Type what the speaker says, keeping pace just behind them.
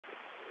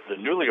the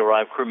newly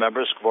arrived crew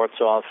members,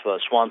 Skvortsov,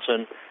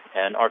 Swanson,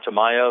 and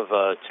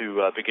Artemyev,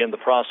 to begin the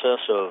process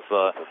of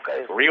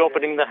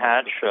reopening the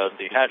hatch.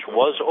 The hatch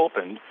was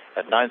opened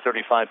at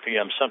 9:35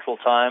 p.m. Central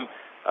Time.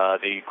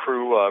 The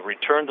crew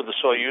returned to the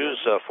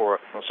Soyuz for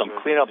some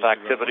cleanup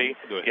activity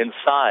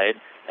inside,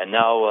 and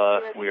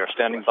now we are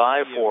standing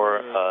by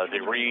for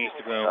the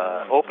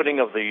reopening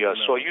of the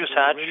Soyuz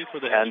hatch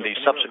and the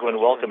subsequent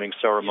welcoming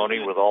ceremony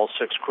with all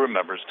 6 crew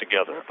members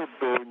together.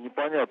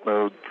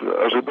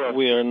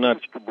 We are not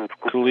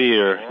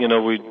clear. You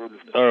know, we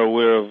are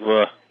aware of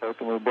a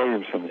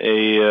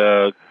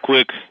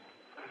quick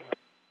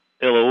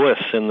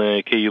LOS in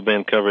the KU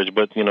band coverage,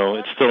 but, you know,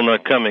 it's still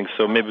not coming,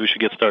 so maybe we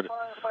should get started.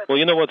 Well,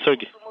 you know what,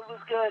 Sergey?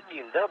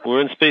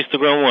 We're in space to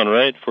ground 1,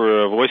 right,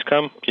 for voice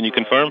comm? Can you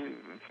confirm?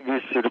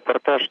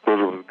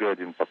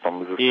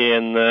 Yeah,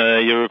 and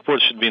your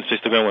report should be in space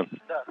to ground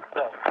 1.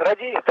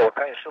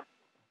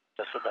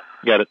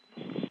 Got it.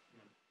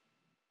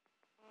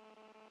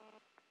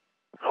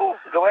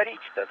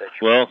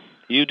 Well,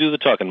 you do the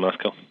talking,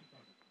 Moscow.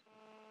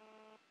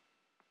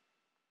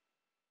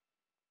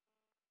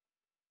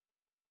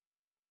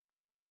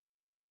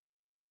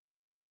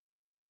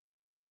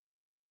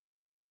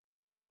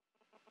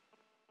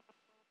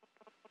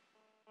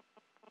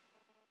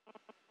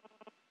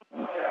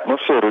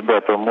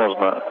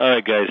 All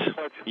right, guys,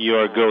 you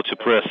are go to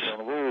press.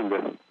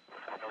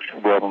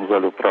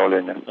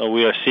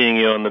 We are seeing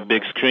you on the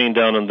big screen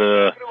down in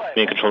the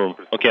main control room.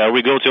 Okay, are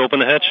we go to open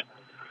the hatch?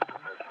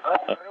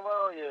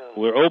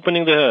 We're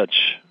opening the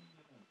hatch.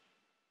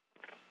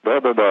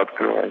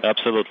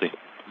 Absolutely.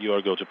 You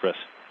are go to press.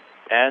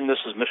 And this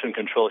is Mission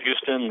Control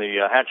Houston.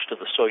 The hatch to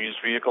the Soyuz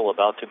vehicle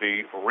about to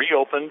be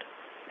reopened,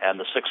 and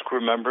the 6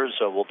 crew members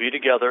will be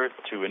together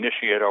to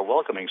initiate our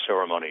welcoming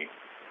ceremony.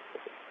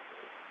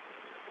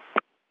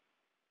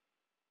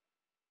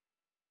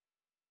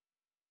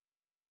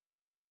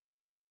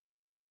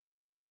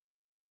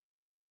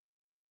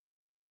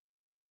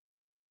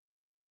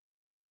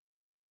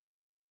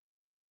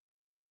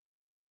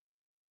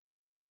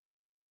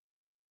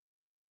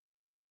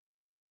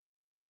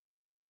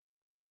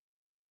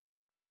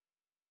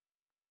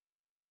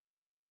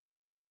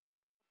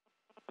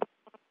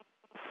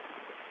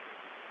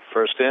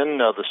 First in,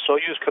 the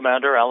Soyuz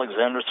Commander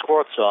Alexander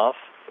Skvortsov,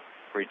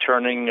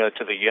 returning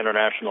to the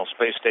International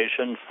Space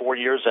Station 4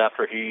 years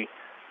after he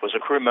was a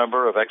crew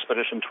member of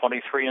Expedition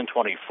 23 and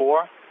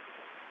 24.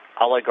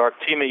 Oleg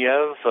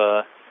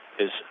Artemyev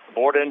is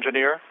board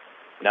engineer,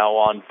 now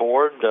on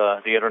board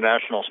the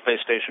International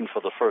Space Station for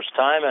the first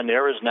time, and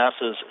there is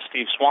NASA's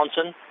Steve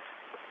Swanson,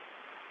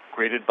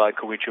 greeted by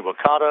Koichi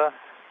Wakata,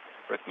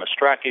 Rick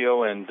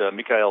Mastracchio, and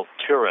Mikhail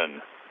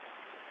Tyurin.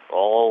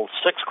 All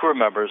 6 crew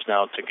members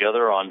now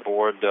together on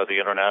board the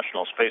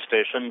International Space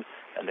Station,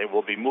 and they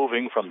will be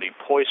moving from the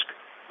Poisk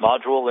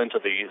module into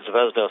the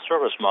Zvezda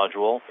service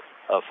module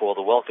for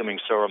the welcoming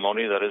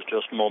ceremony that is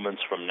just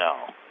moments from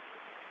now.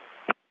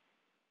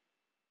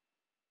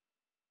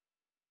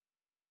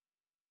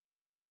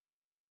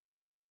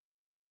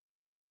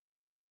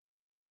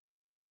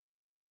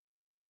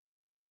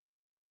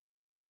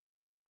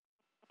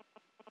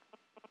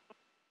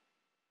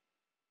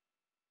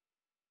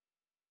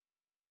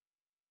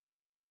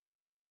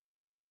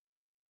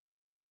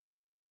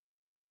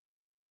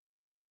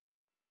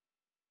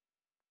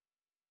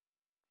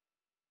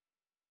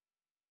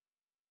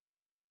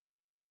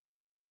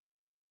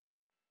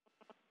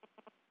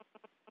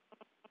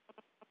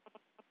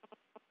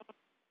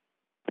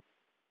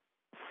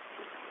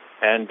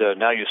 And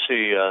now you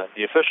see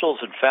the officials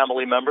and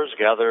family members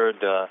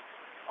gathered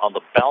on the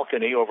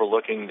balcony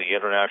overlooking the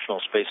International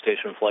Space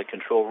Station Flight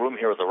Control Room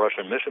here at the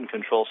Russian Mission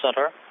Control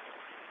Center.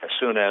 As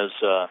soon as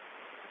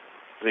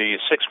the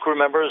 6 crew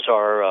members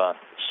are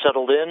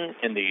settled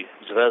in the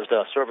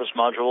Zvezda service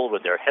module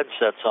with their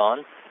headsets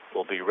on,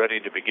 we'll be ready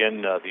to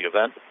begin the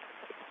event.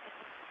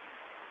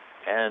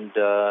 And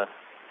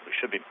we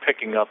should be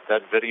picking up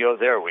that video.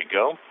 There we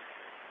go.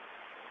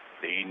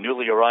 The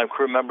newly arrived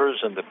crew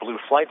members in the blue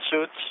flight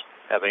suits,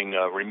 having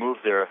removed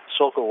their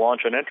Sokol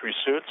launch and entry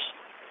suits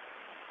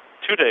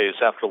 2 days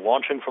after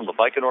launching from the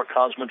Baikonur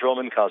Cosmodrome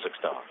in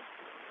Kazakhstan.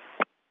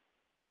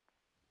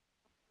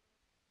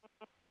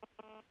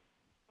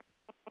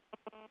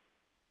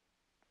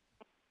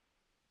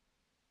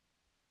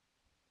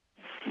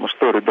 Ну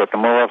что, ребята,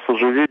 мы вас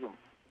уже видим.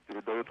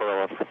 Передают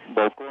вас к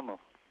балкону.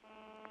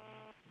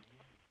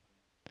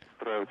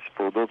 Устраивайтесь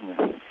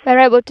поудобнее. We're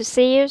able to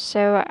see you,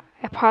 so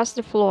I pass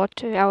the floor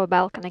to our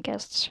balcony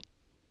guests.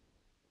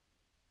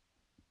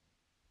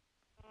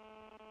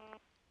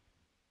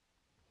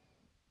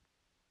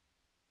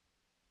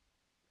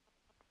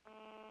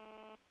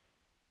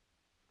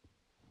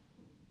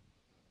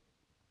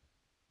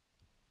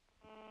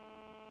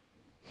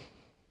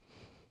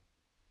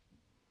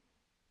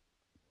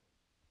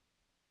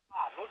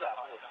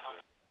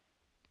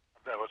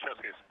 Да, вот сейчас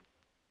есть.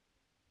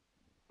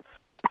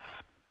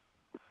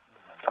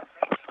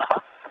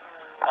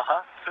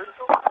 Ага.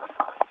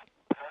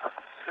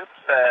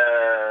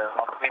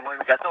 Мы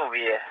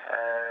готовы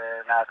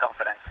на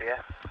конференции.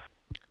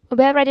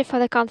 We are ready for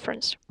the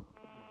conference.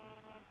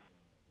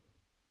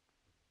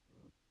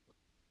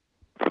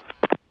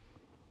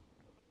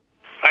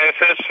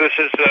 ISS. This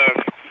is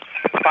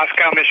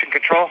Moscow Mission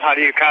Control. How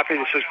do you copy?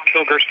 This is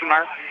Bill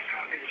Gerstenmaier.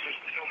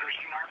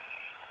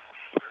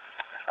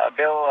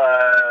 Bill,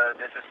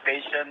 this is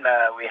station.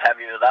 We have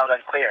you loud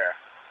and clear.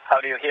 How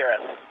do you hear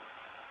us?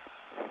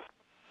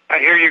 I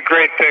hear you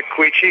great,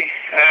 Koichi.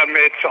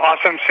 It's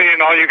awesome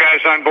seeing all you guys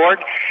on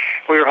board.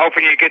 We were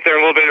hoping you'd get there a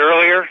little bit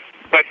earlier,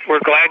 but we're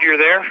glad you're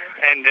there,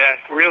 and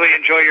really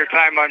enjoy your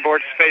time on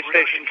board the space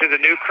station. To the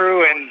new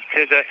crew and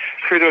to the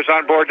crew that was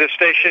on board the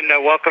station,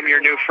 welcome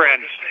your new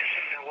friends.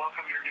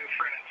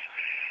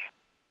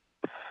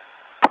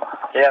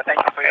 Yeah, thank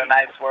you for your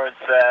nice words.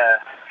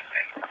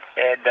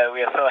 And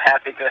we are so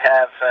happy to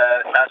have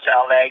Sasha,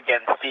 Oleg,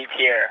 and Steve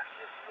here.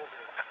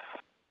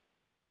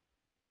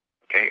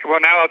 Okay, well,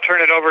 now I'll turn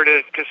it over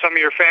to some of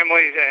your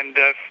families and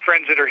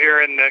friends that are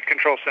here in the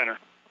control center.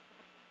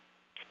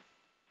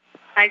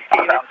 Hi,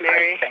 Steve. It's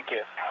Mary. Thank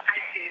you. Hi,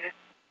 Steve.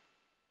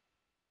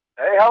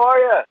 Hey, how are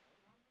you?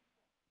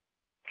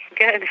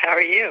 Good. How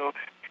are you?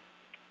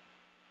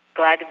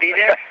 Glad to be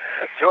there?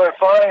 Doing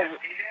fine.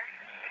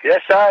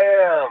 Yes, I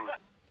am.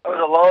 That was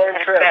a long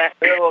trip.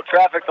 We had a little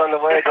traffic on the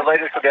way.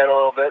 Delayed us again a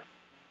little bit.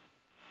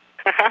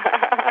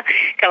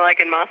 Kind of like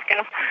in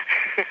Moscow.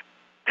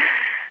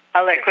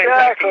 I'll let Quinn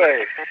talk to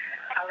you.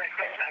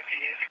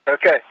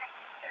 Okay.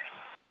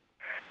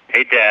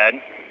 Hey,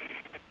 Dad.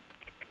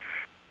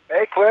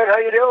 Hey, Quinn. How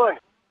you doing?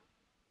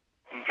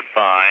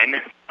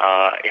 Fine.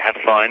 Have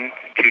fun.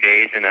 2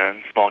 days in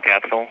a small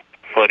capsule,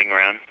 floating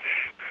around.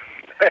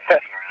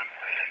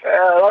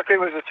 Luckily, it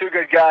was the two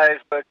good guys,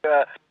 but...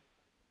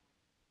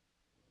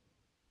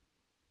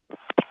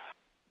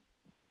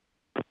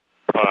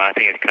 Oh, I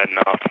think it's cutting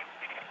off.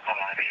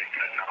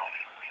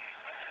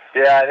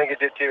 Yeah, I think it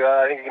did too.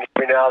 I think you can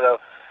hear me now, though.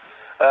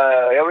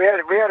 Yeah,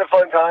 we had a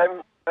fun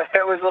time.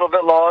 It was a little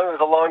bit long. It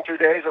was a long 2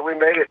 days, but we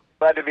made it.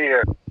 Glad to be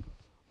here.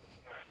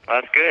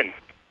 Well, that's good.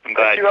 I'm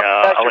glad.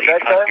 I'll let you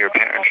talk to your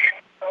parents.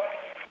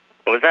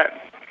 What was that?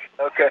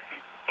 Okay.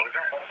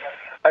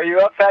 Are you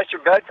up past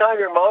your bedtime?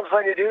 Your mom's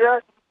letting you do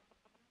that?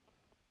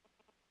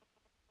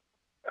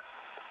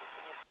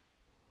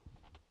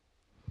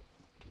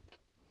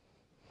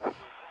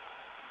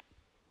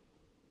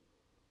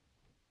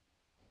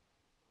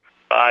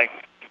 Bye.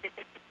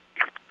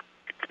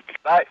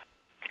 Bye.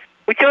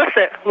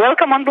 Учёсы,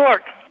 welcome on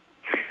board.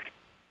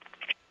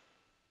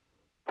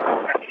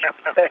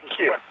 Thank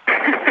you.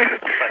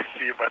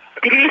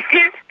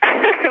 Перевести?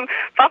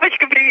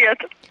 Папочка, привет.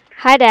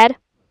 Hi, Dad.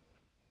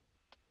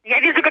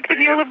 Я вижу, как ты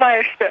мне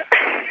улыбаешься.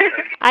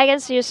 I can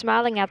see you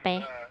smiling at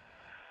me.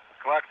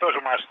 Квак тоже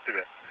машет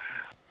тебе.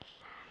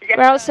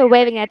 We're also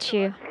waving at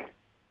you.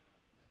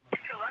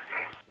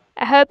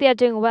 I hope you're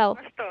doing well.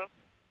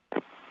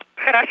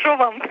 Хорошо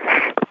вам.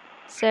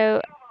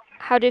 So,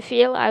 how do you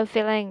feel? Are you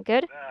feeling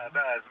good?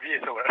 Да,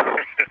 весело.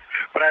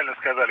 Правильно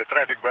сказали,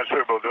 трафик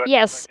большой был.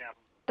 Yes,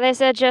 they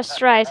said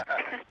just right.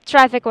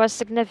 Traffic was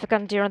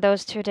significant during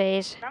those 2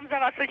 days. Нам за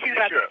вас очень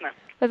радостно.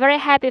 We're very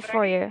happy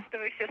for you,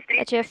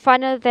 that you're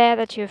finally there,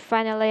 that you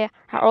finally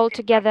are all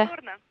together,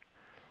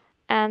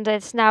 and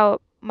it's now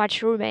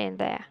much room in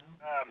there.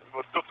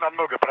 Вот тут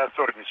намного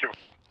просторнее, чем...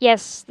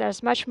 Yes,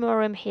 there's much more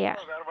room here.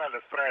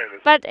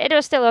 But it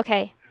was still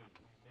okay.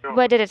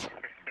 We did it.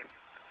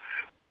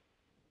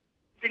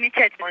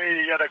 Замечательно.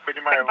 Ну, я так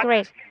понимаю,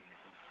 Great.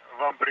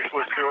 вам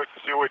пришлось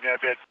сегодня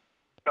опять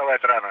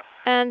вставать рано.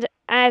 And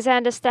as I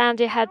understand,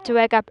 you had to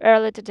wake up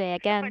early today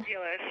again.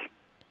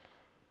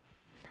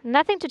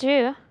 Nothing to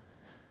do.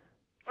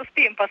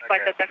 Успеем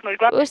поспать, отдохнуть.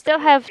 We still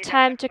have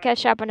time to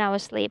catch up on our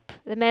sleep.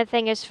 The main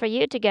thing is for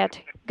you to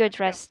get good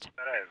rest.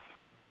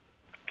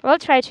 We'll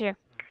try to.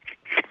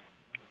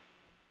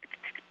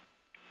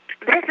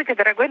 Здравствуйте,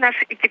 дорогой наш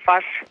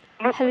экипаж.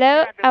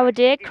 Hello, our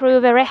dear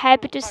crew. Very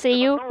happy to see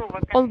you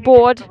on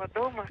board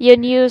your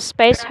new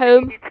space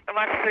home.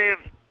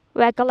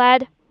 We're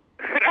glad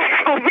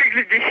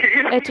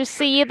to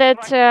see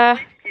that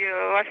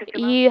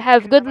you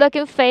have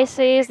good-looking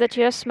faces, that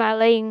you're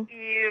smiling,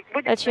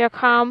 that you're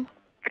calm.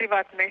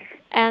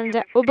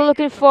 And we'll be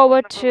looking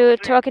forward to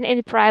talking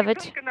in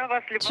private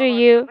to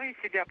you,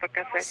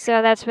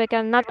 so that we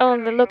can not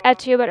only look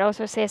at you, but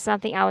also say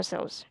something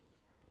ourselves.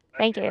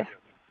 Thank you.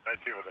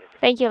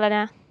 Thank you,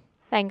 Lena.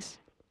 Thanks.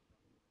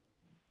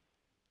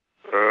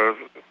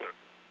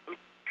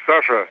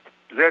 Саша,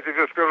 я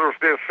тебе скажу,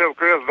 что с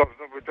ЛКС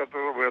должно быть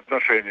особое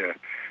отношение.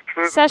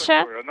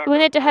 Sasha, we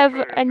need to have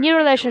a new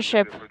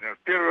relationship.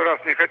 Первый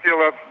раз не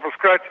хотела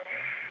отпускать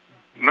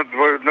на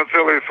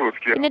целые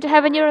сутки. We need to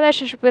have a new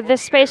relationship with the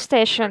space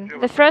station.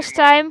 The first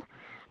time,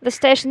 the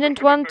station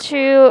didn't want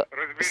to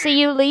see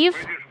you leave,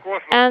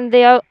 and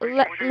the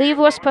leave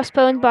was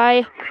postponed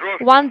by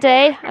 1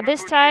 day. At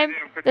this time,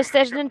 the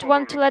station didn't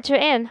want to let you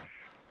in.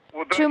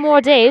 2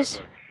 more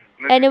days.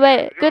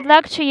 Anyway, good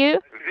luck to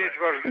you.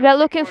 We are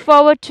looking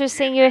forward to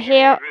seeing you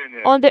here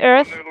on the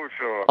Earth.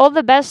 All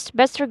the best.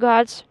 Best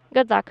regards.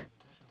 Good luck.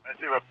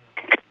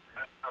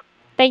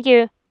 Thank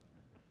you.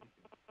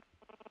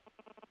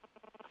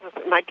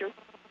 My turn.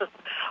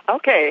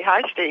 Okay.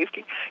 Hi, Steve.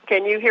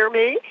 Can you hear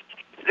me?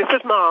 This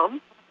is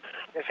Mom.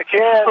 Yes, I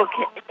can.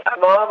 Okay.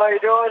 Mom, how you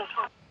doing?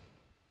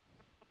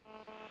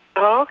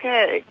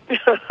 Okay.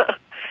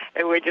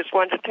 And we just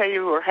wanted to tell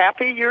you we're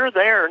happy you're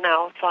there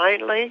now,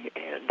 finally,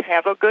 and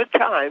have a good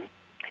time.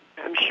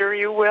 I'm sure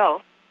you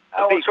will.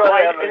 It'll be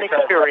quite an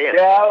experience.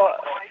 Yeah,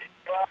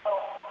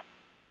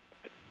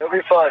 it'll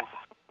be fun.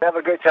 Have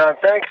a good time.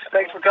 Thanks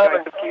for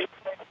coming.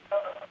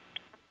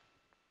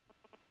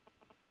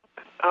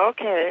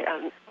 Okay,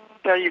 I'll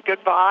tell you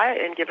goodbye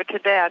and give it to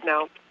Dad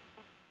now.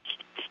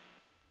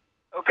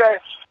 Okay.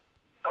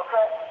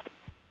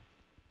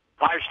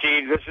 Hi,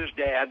 Steve. This is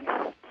Dad.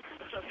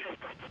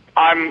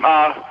 I'm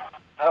How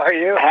are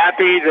you?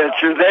 happy that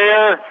you're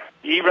there,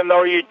 even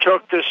though you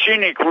took the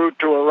scenic route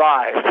to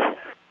arrive.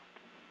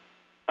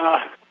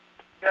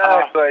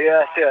 Yes.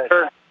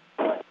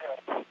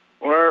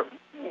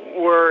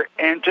 We're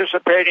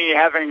anticipating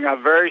having a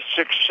very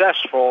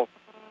successful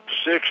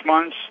 6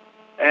 months,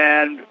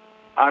 and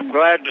I'm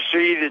glad to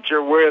see that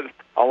you're with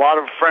a lot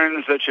of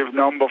friends that you've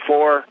known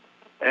before,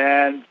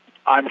 and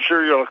I'm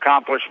sure you'll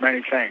accomplish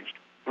many things.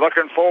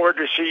 Looking forward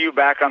to see you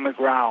back on the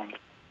ground.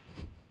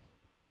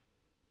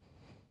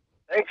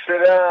 Thanks,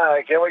 and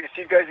I can't wait to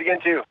see you guys again,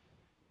 too.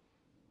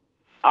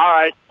 All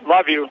right.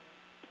 Love you.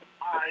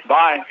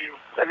 Bye.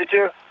 Love you,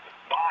 too.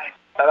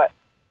 Bye-bye.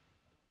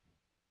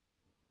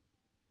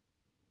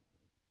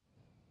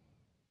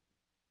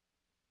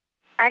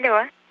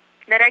 Алло,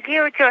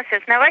 дорогие утесы,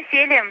 с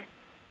новосельем.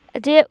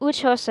 Dear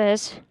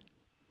Uchoses,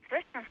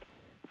 Слышно?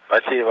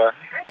 Спасибо.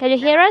 can you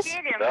hear us?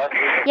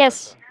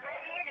 Yes.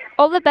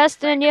 All the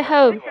best in your new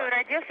home.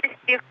 Родился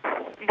стих.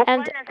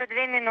 And Буквально за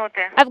 2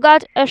 минуты. I've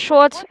got a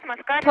short Космос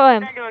кажется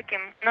poem.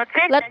 далеким, но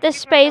цель Let the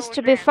достигнута space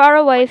to be уже. far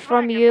away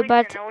from Вами you, вышли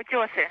but на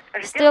утесы.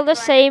 Ждем still the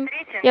с вами same.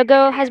 встречи. Your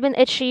goal has been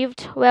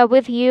achieved. We are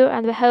with you,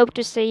 and we hope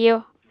to see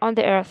you on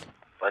the earth.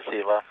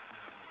 Спасибо.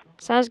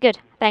 Sounds good.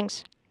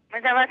 Thanks.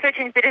 Мы за вас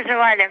очень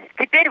переживали.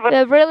 Теперь вы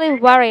We're really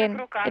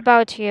worrying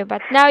about you,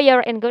 but now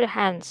you're in good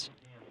hands.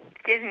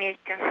 все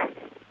вместе.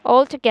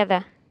 All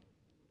together.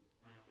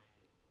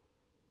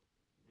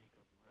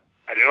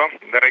 Алло,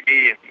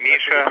 дорогие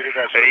Миша,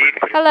 Рик.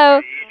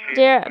 Hello,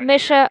 dear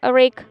Misha,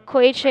 Rick,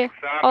 Koichi,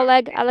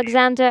 Oleg,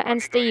 Alexander,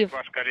 and Steve.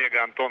 Ваш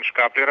коллега Антон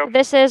Шкаплеров.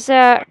 This is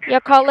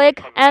your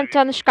colleague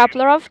Anton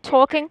Shkaplerov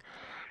talking.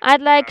 I'd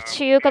like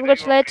to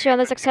congratulate you on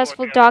the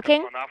successful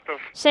docking.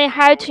 Say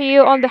hi to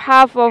you on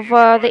behalf of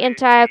the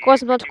entire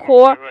Cosmonaut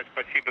Corps.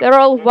 We're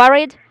all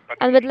worried,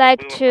 and we'd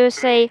like to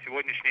say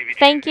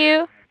thank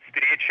you.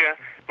 Встреча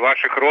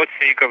ваших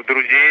родственников,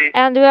 друзей.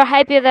 And we're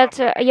happy that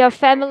your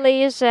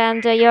families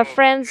and your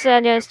friends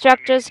and your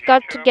instructors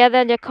got together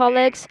and your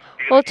colleagues.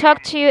 We'll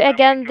talk to you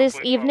again this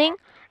evening,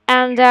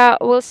 and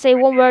we'll say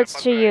warm words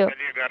to you.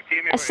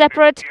 A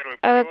separate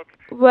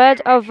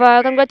word of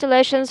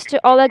congratulations to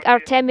Oleg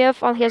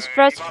Artemyev on his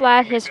first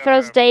flight, his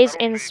first days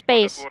in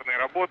space.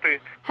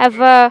 Have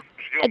a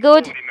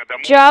good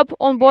job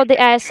on board the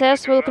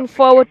ISS. We're looking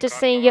forward to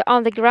seeing you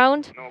on the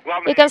ground.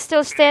 You can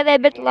still stay there a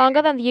bit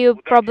longer than you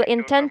probably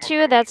intend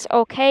to. That's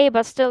okay,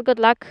 but still good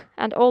luck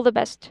and all the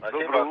best.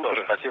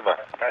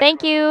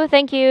 Thank you,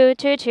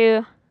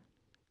 too.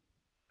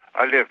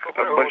 Олег, от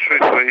большой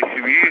своей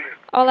семьи.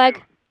 Oleg,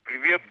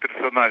 Привет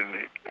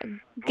персональный.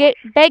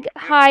 big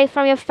hi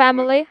from your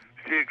family.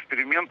 Все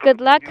эксперименты Good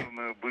luck.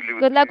 были.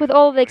 Good luck with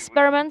all the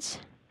experiments.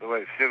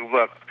 Давай, всех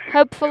благ.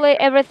 Hopefully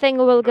everything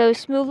will go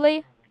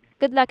smoothly.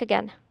 Good luck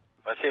again.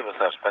 Спасибо,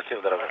 Саш.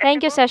 Спасибо, дорогой.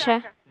 Thank you,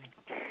 Sasha.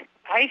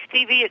 Hi,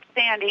 Stevie. It's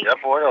Sandy. Я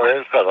понял,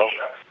 я сказал.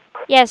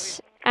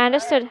 Yes, I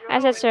understood. I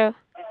said so.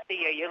 Good to see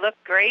you. You look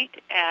great,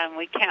 and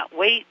we can't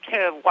wait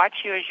to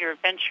watch you as your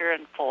adventure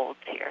unfolds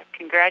here.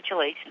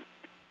 Congratulations.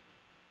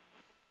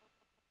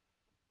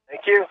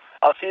 Thank you.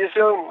 I'll see you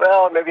soon.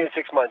 Well, maybe in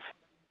 6 months.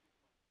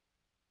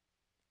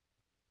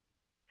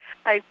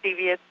 Hi,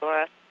 Stevie. It's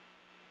Laura.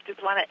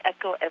 Just want to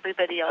echo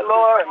everybody else's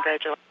Laura.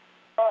 congratulations.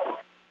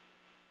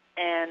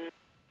 And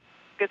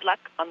good luck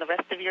on the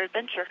rest of your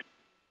adventure.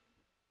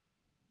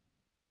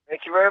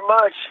 Thank you very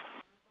much.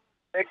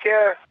 Take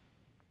care.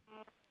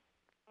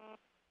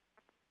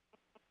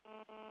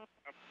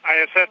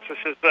 ISS, this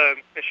is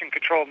Mission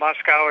Control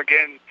Moscow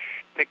again.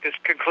 I think this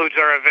concludes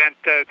our event.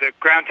 The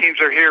ground teams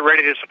are here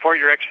ready to support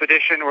your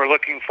expedition. We're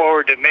looking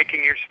forward to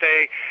making your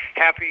stay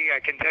happy. I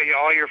can tell you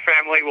all your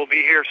family will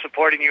be here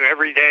supporting you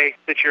every day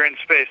that you're in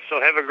space. So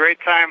have a great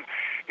time.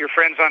 Your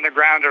friends on the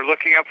ground are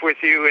looking up with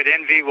you at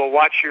Envy. We'll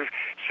watch your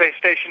space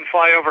station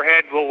fly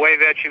overhead. We'll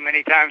wave at you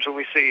many times when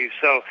we see you.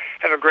 So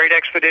have a great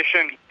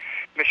expedition.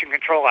 Mission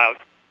Control out.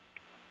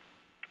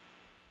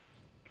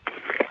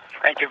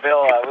 Thank you,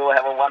 Bill. We will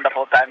have a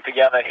wonderful time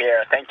together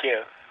here. Thank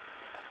you.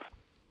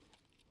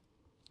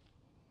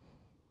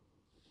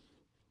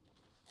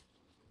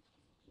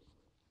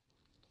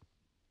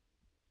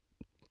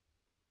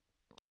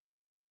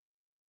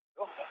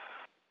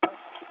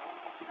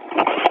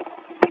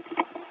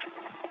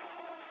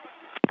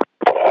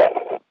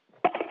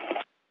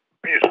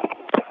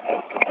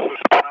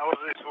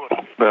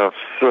 Да,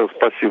 все,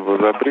 спасибо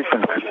за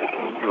брифинг.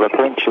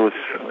 Закончилась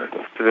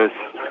связь.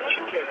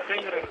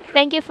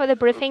 Thank you for the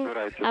briefing.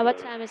 Our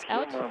time is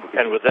out.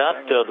 And with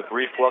that, the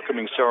brief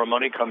welcoming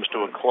ceremony comes to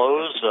a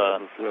close.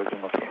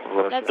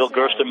 Bill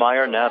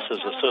Gerstenmaier,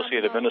 NASA's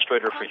Associate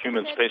Administrator for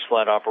Human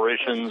Spaceflight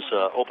Operations,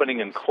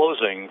 opening and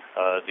closing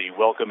the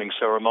welcoming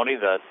ceremony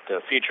that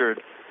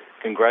featured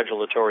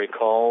congratulatory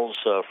calls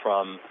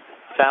from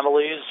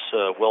families,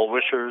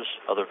 well-wishers,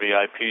 other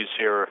VIPs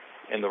here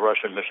in the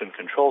Russian Mission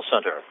Control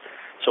Center.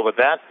 So with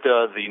that,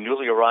 the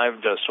newly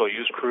arrived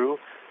Soyuz crew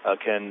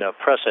can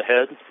press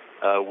ahead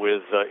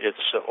with its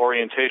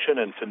orientation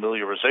and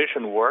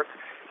familiarization work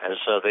as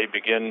they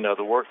begin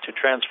the work to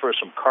transfer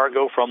some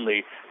cargo from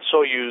the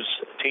Soyuz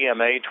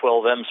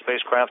TMA-12M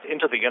spacecraft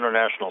into the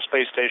International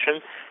Space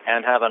Station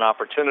and have an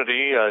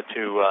opportunity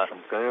to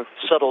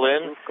settle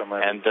in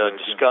and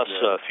discuss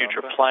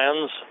future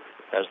plans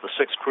as the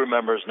 6 crew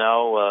members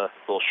now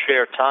will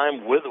share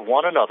time with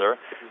one another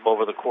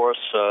over the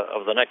course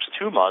of the next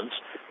 2 months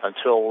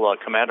until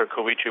Commander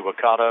Koichi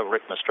Wakata,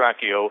 Rick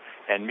Mastracchio,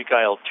 and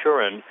Mikhail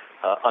Tyurin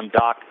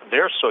undock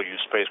their Soyuz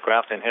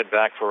spacecraft and head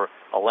back for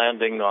a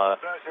landing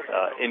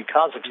in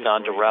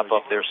Kazakhstan to wrap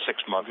up their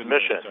 6-month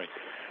mission.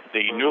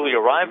 The newly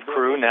arrived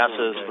crew,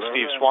 NASA's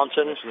Steve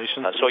Swanson,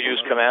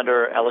 Soyuz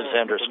Commander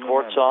Alexander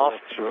Skvortsov,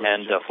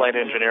 and flight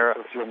engineer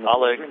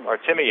Oleg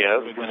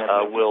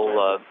Artemyev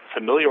will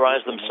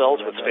familiarize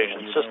themselves with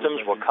station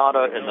systems.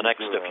 Wakata, in the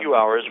next few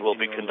hours, will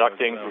be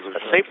conducting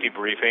a safety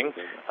briefing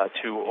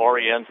to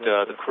orient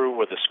the crew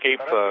with escape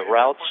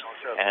routes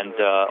and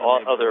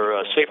all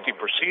other safety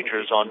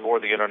procedures on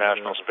board the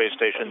International Space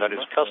Station that is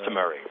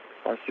customary.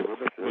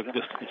 We'll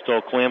just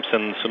install clamps,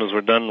 and as soon as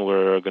we're done,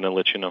 we're going to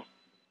let you know.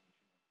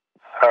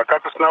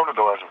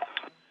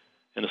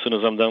 And as soon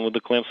as I'm done with the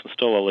clamps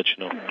installed, I'll let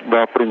you know.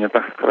 Да,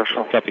 принято.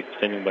 Хорошо. Copy.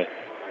 Standing by.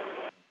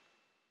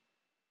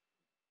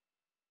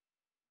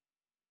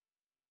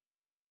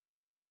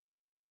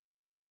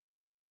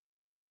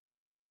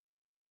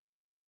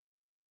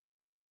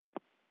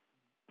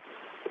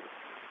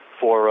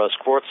 For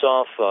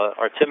Skvortsov,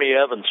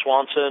 Artemyev, and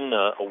Swanson,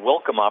 a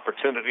welcome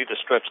opportunity to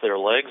stretch their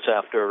legs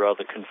after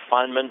the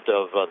confinement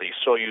of the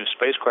Soyuz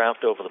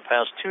spacecraft over the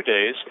past 2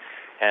 days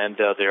and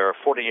their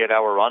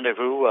 48-hour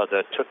rendezvous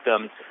that took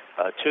them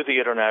to the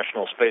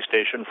International Space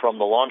Station from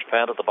the launch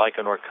pad at the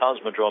Baikonur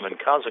Cosmodrome in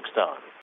Kazakhstan.